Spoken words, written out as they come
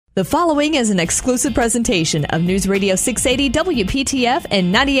The following is an exclusive presentation of News Radio 680 WPTF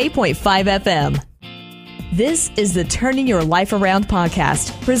and 98.5 FM. This is the Turning Your Life Around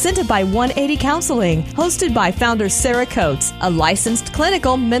podcast, presented by 180 Counseling, hosted by founder Sarah Coates, a licensed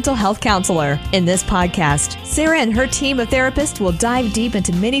clinical mental health counselor. In this podcast, Sarah and her team of therapists will dive deep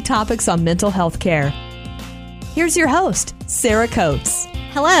into many topics on mental health care. Here's your host, Sarah Coates.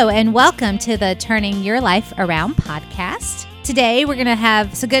 Hello, and welcome to the Turning Your Life Around podcast. Today, we're going to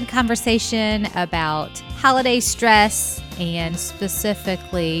have some good conversation about holiday stress and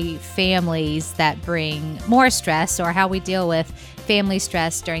specifically families that bring more stress, or how we deal with family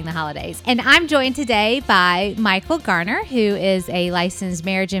stress during the holidays. And I'm joined today by Michael Garner, who is a licensed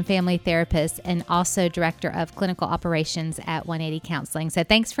marriage and family therapist and also director of clinical operations at 180 Counseling. So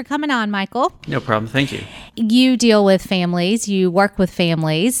thanks for coming on, Michael. No problem. Thank you. You deal with families. You work with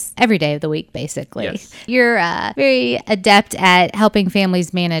families every day of the week, basically. Yes. You're very adept at helping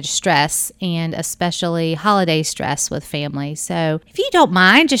families manage stress, and especially holiday stress with families. So if you don't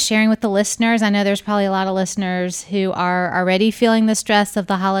mind just sharing with the listeners, I know there's probably a lot of listeners who are already feeling the stress of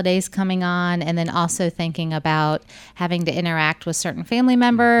the holidays coming on, and then also thinking about having to interact with certain family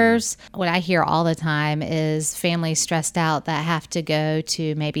members. What I hear all the time is families stressed out that have to go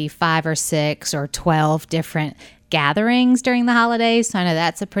to maybe 5 or 6 or 12 different gatherings during the holidays. So I know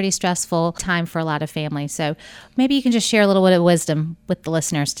that's a pretty stressful time for a lot of families. So maybe you can just share a little bit of wisdom with the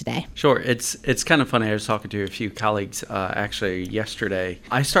listeners today. Sure. It's kind of funny. I was talking to a few colleagues actually yesterday.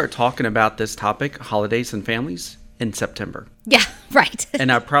 I start talking about this topic, holidays and families, in September. Yeah, right.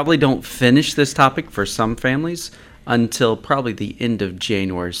 And I probably don't finish this topic for some families until probably the end of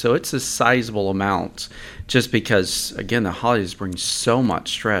January. So it's a sizable amount, just because, again, the holidays bring so much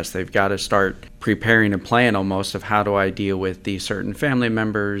stress. They've got to start preparing a plan almost of how do I deal with these certain family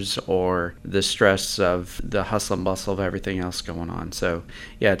members, or the stress of the hustle and bustle of everything else going on. So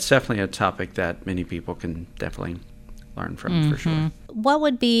yeah, it's definitely a topic that many people can definitely learn from, for sure. What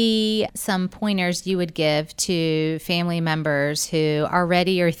would be some pointers you would give to family members who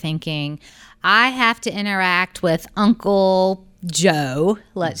already are thinking, I have to interact with Uncle Joe,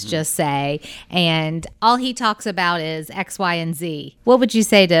 let's just say, and all he talks about is X, Y, and Z? What would you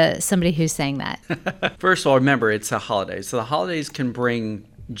say to somebody who's saying that? First of all, remember, it's a holiday. So the holidays can bring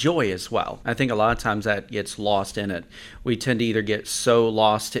joy as well. I think a lot of times that gets lost in it. We tend to either get so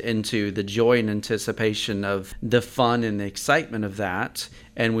lost into the joy and anticipation of the fun and the excitement of that,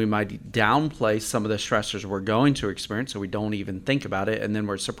 and we might downplay some of the stressors we're going to experience, so we don't even think about it, and then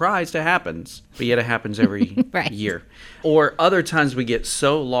we're surprised it happens, but yet it happens every Right. year. Or other times we get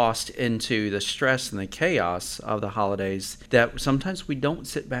so lost into the stress and the chaos of the holidays that sometimes we don't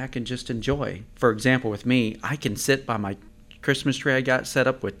sit back and just enjoy. For example, with me, I can sit by my Christmas tree I got set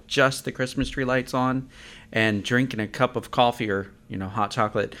up with just the Christmas tree lights on, and drinking a cup of coffee or hot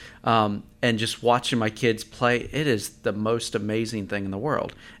chocolate, and just watching my kids play. It is the most amazing thing in the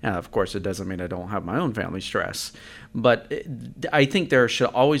world. And of course, it doesn't mean I don't have my own family stress, but I think there should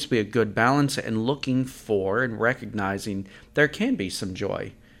always be a good balance in looking for and recognizing there can be some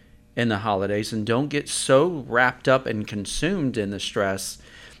joy in the holidays, and don't get so wrapped up and consumed in the stress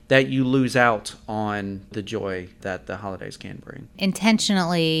that you lose out on the joy that the holidays can bring.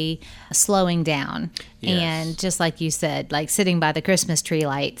 Intentionally slowing down. Yes. And just like you said, like sitting by the Christmas tree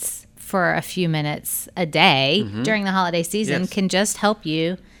lights for a few minutes a day during the holiday season can just help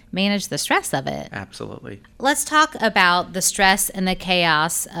you manage the stress of it. Absolutely. Let's talk about the stress and the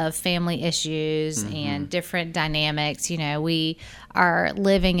chaos of family issues and different dynamics. We are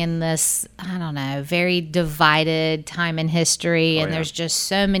living in this, very divided time in history, and there's just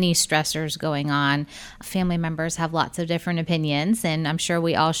so many stressors going on. Family members have lots of different opinions, and I'm sure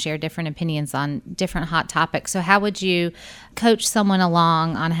we all share different opinions on different hot topics. So how would you coach someone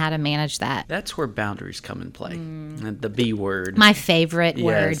along on how to manage that? That's where boundaries come in play. The B word. My favorite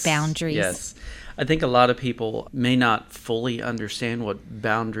word, Yes, boundaries. Yes. I think a lot of people may not fully understand what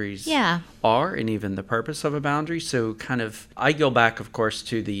boundaries are, and even the purpose of a boundary. So I go back, of course,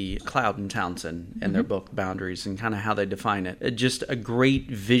 to the Cloud and Townsend and their book Boundaries, and kind of how they define it. Just a great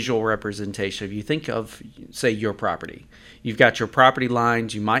visual representation. If you think of, say, your property, you've got your property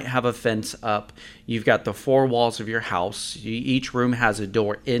lines, you might have a fence up, you've got the 4 walls of your house, each room has a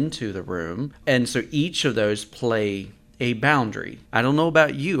door into the room, and so each of those play a boundary. I don't know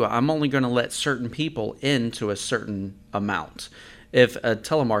about you, I'm only going to let certain people into a certain amount. If a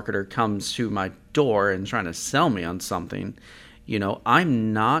telemarketer comes to my door and trying to sell me on something,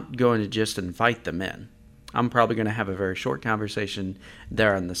 I'm not going to just invite them in. I'm probably going to have a very short conversation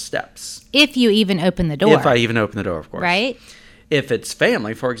there on the steps. If you even open the door. If I even open the door, of course. Right? If it's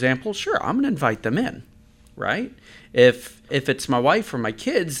family, for example, sure, I'm going to invite them in. right? If it's my wife or my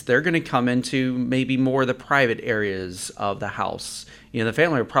kids, they're going to come into maybe more of the private areas of the house. The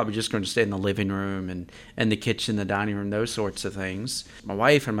family are probably just going to stay in the living room and the kitchen, the dining room, those sorts of things. My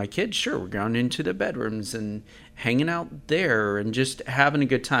wife and my kids, sure, we're going into the bedrooms and hanging out there and just having a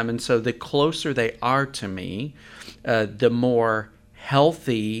good time. And so the closer they are to me, the more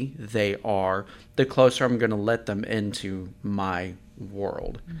healthy they are, the closer I'm going to let them into my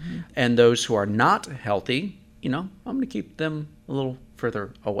world. Mm-hmm. And those who are not healthy, I'm going to keep them a little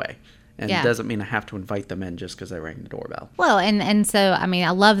further away. And it doesn't mean I have to invite them in just because they rang the doorbell. Well, and so, I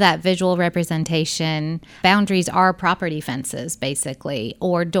love that visual representation. Boundaries are property fences, basically,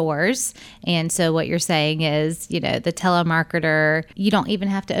 or doors. And so what you're saying is, the telemarketer, you don't even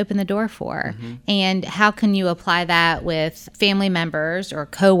have to open the door for. Mm-hmm. And how can you apply that with family members or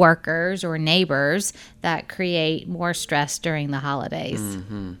coworkers or neighbors that create more stress during the holidays?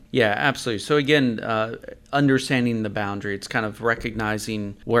 Mm-hmm. Yeah, absolutely. So again, understanding the boundary, it's kind of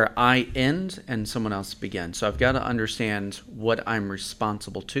recognizing where I end and someone else begins. So I've got to understand what I'm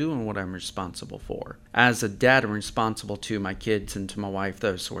responsible to and what I'm responsible for. As a dad, I'm responsible to my kids and to my wife,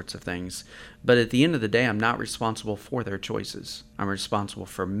 those sorts of things. But at the end of the day, I'm not responsible for their choices. I'm responsible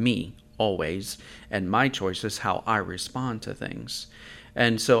for me always, and my choices, how I respond to things.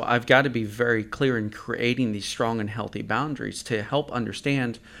 And so I've got to be very clear in creating these strong and healthy boundaries to help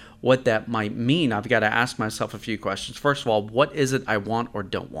understand what that might mean. I've got to ask myself a few questions. First of all, what is it I want or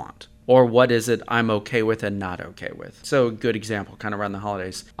don't want? Or what is it I'm okay with and not okay with? So a good example, kind of around the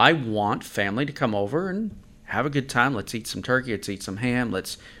holidays. I want family to come over and have a good time. Let's eat some turkey. Let's eat some ham.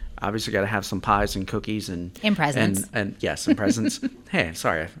 Let's obviously got to have some pies and cookies and presents. And yes, and presents. Hey,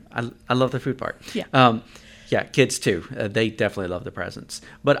 sorry. I love the food part. Yeah. Yeah, kids too. They definitely love the presents.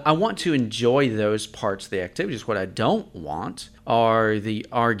 But I want to enjoy those parts of the activities. What I don't want are the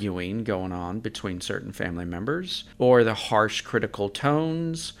arguing going on between certain family members, or the harsh critical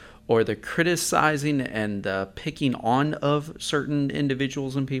tones, or the criticizing and the picking on of certain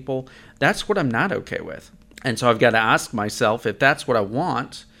individuals and people. That's what I'm not okay with. And so I've got to ask myself, if that's what I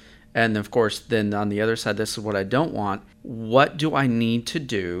want, and of course then on the other side, this is what I don't want, what do I need to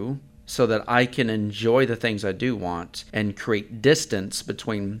do so that I can enjoy the things I do want and create distance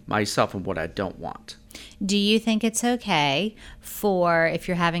between myself and what I don't want? Do you think it's okay for, if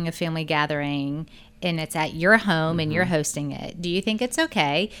you're having a family gathering and it's at your home and you're hosting it, do you think it's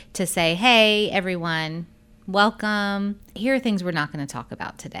okay to say, hey, everyone, welcome. Here are things we're not going to talk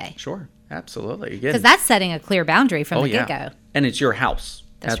about today? Sure, absolutely. Because that's setting a clear boundary from the get-go. And it's your house.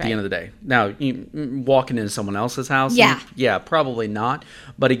 That's at the end of the day. Now, walking into someone else's house, probably not.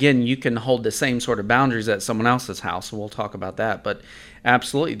 But again, you can hold the same sort of boundaries at someone else's house, and we'll talk about that. But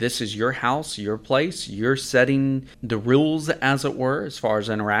absolutely, this is your house, your place. You're setting the rules, as it were, as far as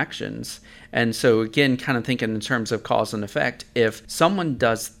interactions. And so again, kind of thinking in terms of cause and effect, if someone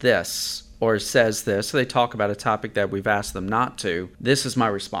does this or says this, so they talk about a topic that we've asked them not to, this is my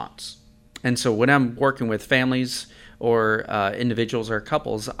response. And so when I'm working with families or individuals or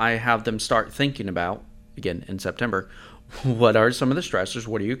couples, I have them start thinking about, again, in September, what are some of the stressors?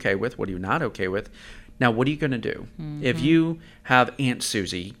 What are you okay with? What are you not okay with? Now, what are you going to do? Mm-hmm. If you have Aunt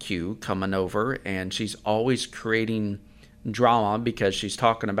Susie Q coming over and she's always creating drama because she's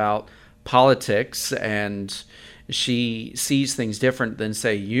talking about politics and she sees things different than,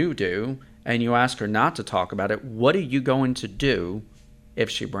 say, you do, and you ask her not to talk about it, what are you going to do if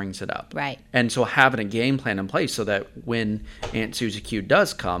she brings it up? Right. And so having a game plan in place so that when Aunt Susie Q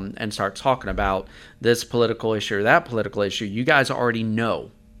does come and start talking about this political issue or that political issue, you guys already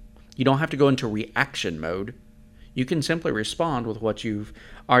know. You don't have to go into reaction mode. You can simply respond with what you've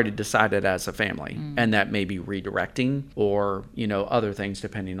already decided as a family. And that may be redirecting or, other things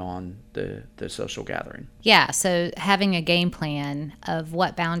depending on the social gathering. Yeah, so having a game plan of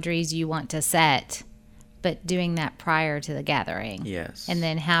what boundaries you want to set, but doing that prior to the gathering. Yes. And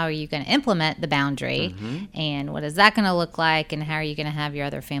then how are you going to implement the boundary? Mm-hmm. And what is that going to look like? And how are you going to have your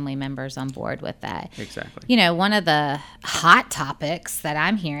other family members on board with that? Exactly. One of the hot topics that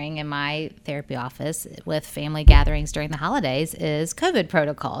I'm hearing in my therapy office with family gatherings during the holidays is COVID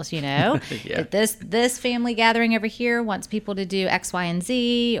protocols, Yeah. This family gathering over here wants people to do X, Y, and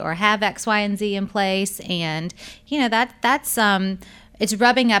Z or have X, Y, and Z in place. And, that's it's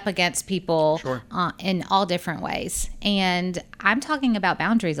rubbing up against people in all different ways. And I'm talking about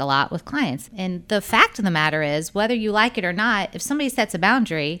boundaries a lot with clients. And the fact of the matter is, whether you like it or not, if somebody sets a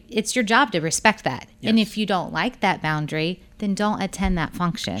boundary, it's your job to respect that. Yes. And if you don't like that boundary, then don't attend that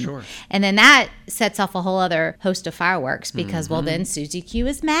function. Sure. And then that sets off a whole other host of fireworks because, well, then Susie Q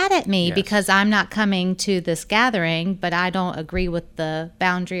is mad at me because I'm not coming to this gathering, but I don't agree with the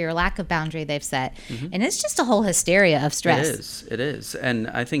boundary or lack of boundary they've set. And it's just a whole hysteria of stress. It is. And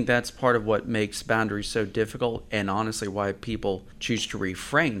I think that's part of what makes boundaries so difficult, and honestly why people choose to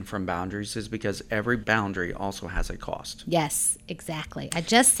refrain from boundaries is because every boundary also has a cost. Yes, exactly. I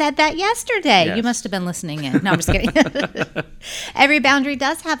just said that yesterday. Yes. You must have been listening in. No, I'm just kidding. Every boundary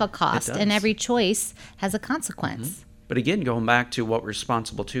does have a cost, and every choice has a consequence. But again, going back to what we're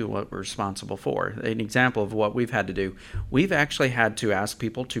responsible to, what we're responsible for, an example of what we've had to do, we've actually had to ask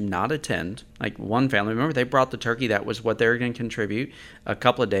people to not attend. Like one family member, they brought the turkey. That was what they were going to contribute. A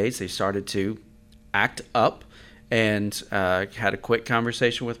couple of days, they started to act up and had a quick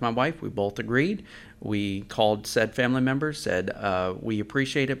conversation with my wife. We both agreed. We called said family member, said, we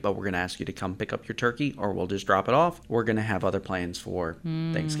appreciate it, but we're going to ask you to come pick up your turkey or we'll just drop it off. We're going to have other plans for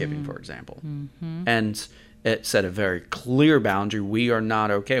Thanksgiving, for example. And it set a very clear boundary. We are not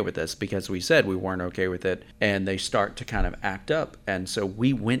okay with this because we said we weren't okay with it. And they start to kind of act up. And so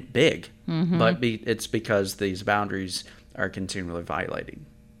we went big. But it's because these boundaries are continually violated.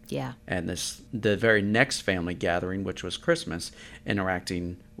 Yeah. And the very next family gathering, which was Christmas,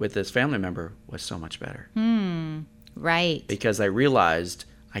 interacting with this family member was so much better. Right. Because I realized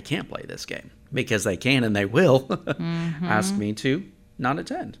I can't play this game. Because they can and they will ask me to not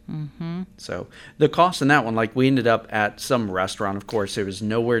attend. So the cost in that one, like we ended up at some restaurant, of course, it was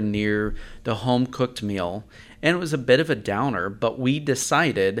nowhere near the home cooked meal. And it was a bit of a downer, but we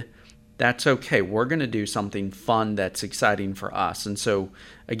decided that's okay. We're going to do something fun that's exciting for us. And so,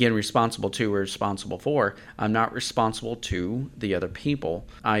 again, responsible to, we're responsible for. I'm not responsible to the other people.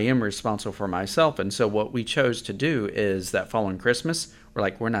 I am responsible for myself. And so what we chose to do is that following Christmas, we're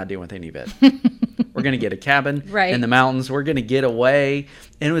like, we're not dealing with any of it. We're going to get a cabin in the mountains. We're going to get away.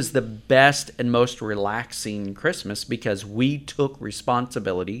 And it was the best and most relaxing Christmas because we took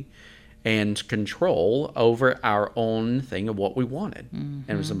responsibility and control over our own thing of what we wanted. And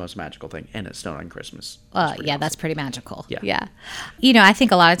it was the most magical thing. And it snowed on Christmas. Yeah, that's pretty magical. Yeah. You know, I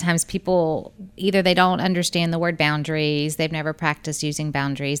think a lot of times people, either they don't understand the word boundaries, they've never practiced using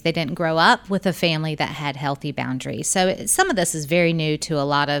boundaries, they didn't grow up with a family that had healthy boundaries. So some of this is very new to a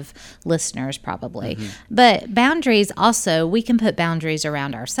lot of listeners probably. But boundaries also, we can put boundaries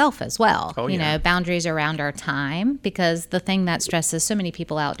around ourselves as well. You know, boundaries around our time, because the thing that stresses so many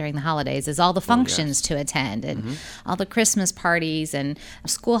people out during the holidays is all the functions to attend and all the Christmas parties and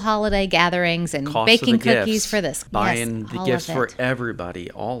school holiday gatherings and baking cookies for this. Buying the gifts for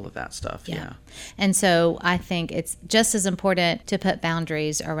everybody, all of that stuff. Yeah. And so I think it's just as important to put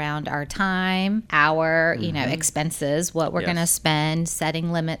boundaries around our time, our, you know, expenses, what we're going to spend,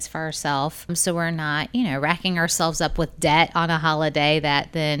 setting limits for ourselves. So we're not, you know, racking ourselves up with debt on a holiday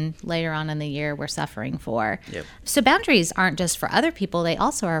that then later on in the year we're suffering for. So boundaries aren't just for other people, they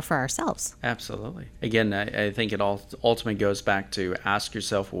also are for ourselves. Absolutely. Again, I think it all ultimately goes back to ask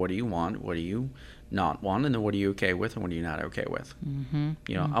yourself, what do you want? What do you not want? And then what are you okay with and what are you not okay with?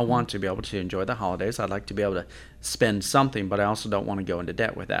 You know, I want to be able to enjoy the holidays. I'd like to be able to spend something, but I also don't want to go into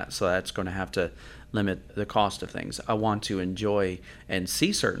debt with that. So that's going to have to limit the cost of things. I want to enjoy and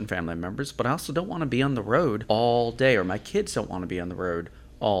see certain family members, but I also don't want to be on the road all day, or my kids don't want to be on the road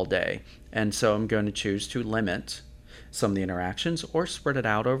all day. And so I'm going to choose to limit some of the interactions or spread it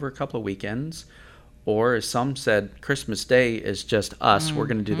out over a couple of weekends. Or as some said, Christmas Day is just us. We're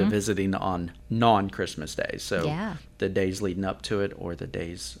going to do the visiting on non-Christmas days. So the days leading up to it or the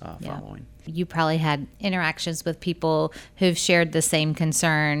days following. You probably had interactions with people who've shared the same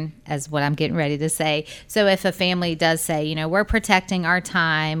concern as what I'm getting ready to say. So if a family does say, you know, we're protecting our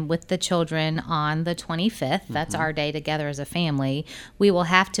time with the children on the 25th, that's our day together as a family, we will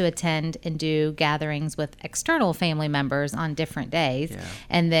have to attend and do gatherings with external family members on different days.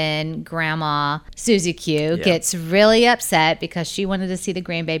 And then Grandma Susie Q gets really upset because she wanted to see the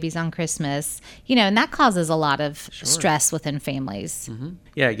grandbabies on Christmas, you know, and that causes a lot of stress within families.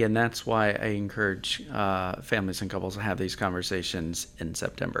 Yeah, again, that's why I encourage families and couples to have these conversations in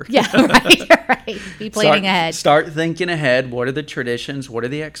September. Right. Be planning ahead. Start thinking ahead. What are the traditions? What are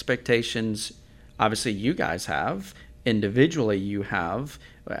the expectations? Obviously, you guys have. Individually, you have.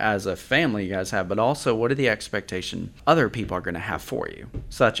 As a family, you guys have. But also, what are the expectations other people are going to have for you?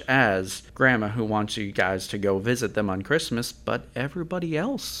 Such as Grandma, who wants you guys to go visit them on Christmas, but everybody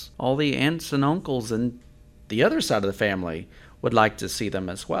else, all the aunts and uncles and the other side of the family would like to see them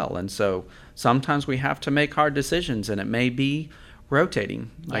as well. And so sometimes we have to make hard decisions, and it may be rotating.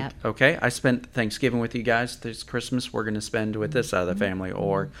 Like, okay, I spent Thanksgiving with you guys. This Christmas, we're going to spend with this side of the family.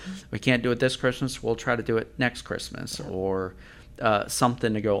 Or we can't do it this Christmas, we'll try to do it next Christmas. Or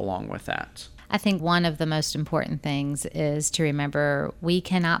something to go along with that. I think one of the most important things is to remember we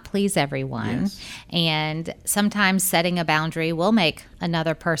cannot please everyone. Yes. And sometimes setting a boundary will make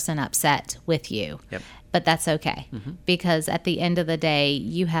another person upset with you. Yep. But that's okay, because at the end of the day,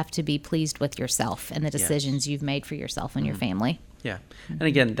 you have to be pleased with yourself and the decisions you've made for yourself and your family. Yeah. And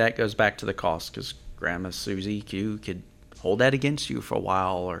again, that goes back to the cost, because Grandma Susie Q could hold that against you for a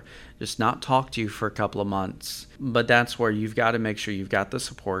while or just not talk to you for a couple of months. But that's where you've got to make sure you've got the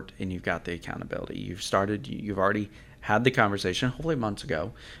support and you've got the accountability. You've already had the conversation, hopefully months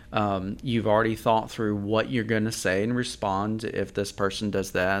ago. You've already thought through what you're going to say and respond if this person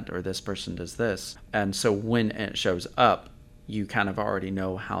does that or this person does this. And so when it shows up, you kind of already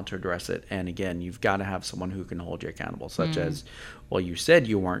know how to address it. And again, you've got to have someone who can hold you accountable, such as, well, you said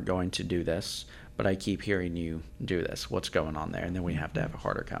you weren't going to do this, but I keep hearing you do this. What's going on there? And then we have to have a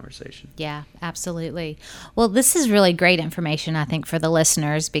harder conversation. Yeah, absolutely. Well, this is really great information, I think, for the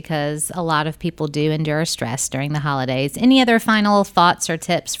listeners, because a lot of people do endure stress during the holidays. Any other final thoughts or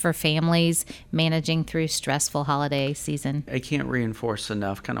tips for families managing through stressful holiday season? I can't reinforce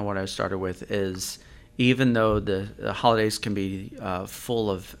enough kind of what I started with is, even though the holidays can be full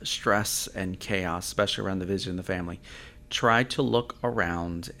of stress and chaos, especially around the visit and the family, try to look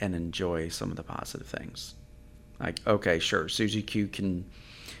around and enjoy some of the positive things. Like, okay, sure, Susie Q can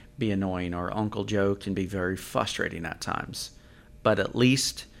be annoying, or Uncle Joe can be very frustrating at times, but at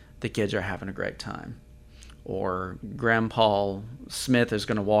least the kids are having a great time. Or Grandpa Smith is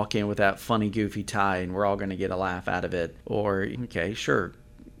going to walk in with that funny, goofy tie, and we're all going to get a laugh out of it. Or, okay, sure,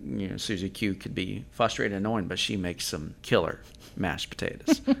 Susie Q could be frustrated and annoying, but she makes some killer mashed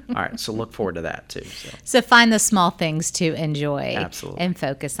potatoes. All right, so look forward to that too. So find the small things to enjoy. Absolutely. And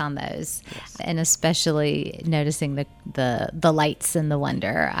focus on those. Yes. And especially noticing the lights and the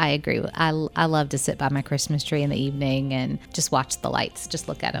wonder. I agree. I love to sit by my Christmas tree in the evening and just watch the lights, just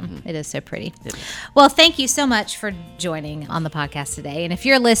look at them. Mm-hmm. It is so pretty. It is. Well, thank you so much for joining on the podcast today. And if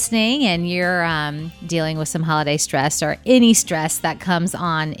you're listening and you're dealing with some holiday stress or any stress that comes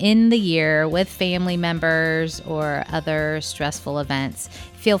on in the year with family members or other stressful events,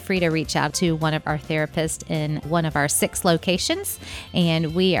 feel free to reach out to one of our therapists in one of our 6 locations,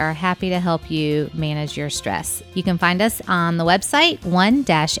 and we are happy to help you manage your stress. You can find us on the website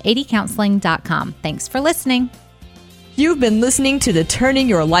 1-80counseling.com. Thanks for listening. You've been listening to the Turning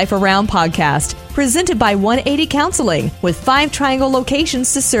Your Life Around podcast, presented by 180 Counseling, with 5 Triangle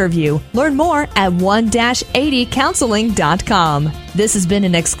locations to serve you. Learn more at 1-80counseling.com. This has been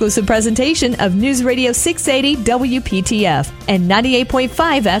an exclusive presentation of News Radio 680 WPTF and 98.5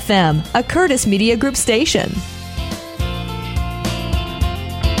 FM, a Curtis Media Group station.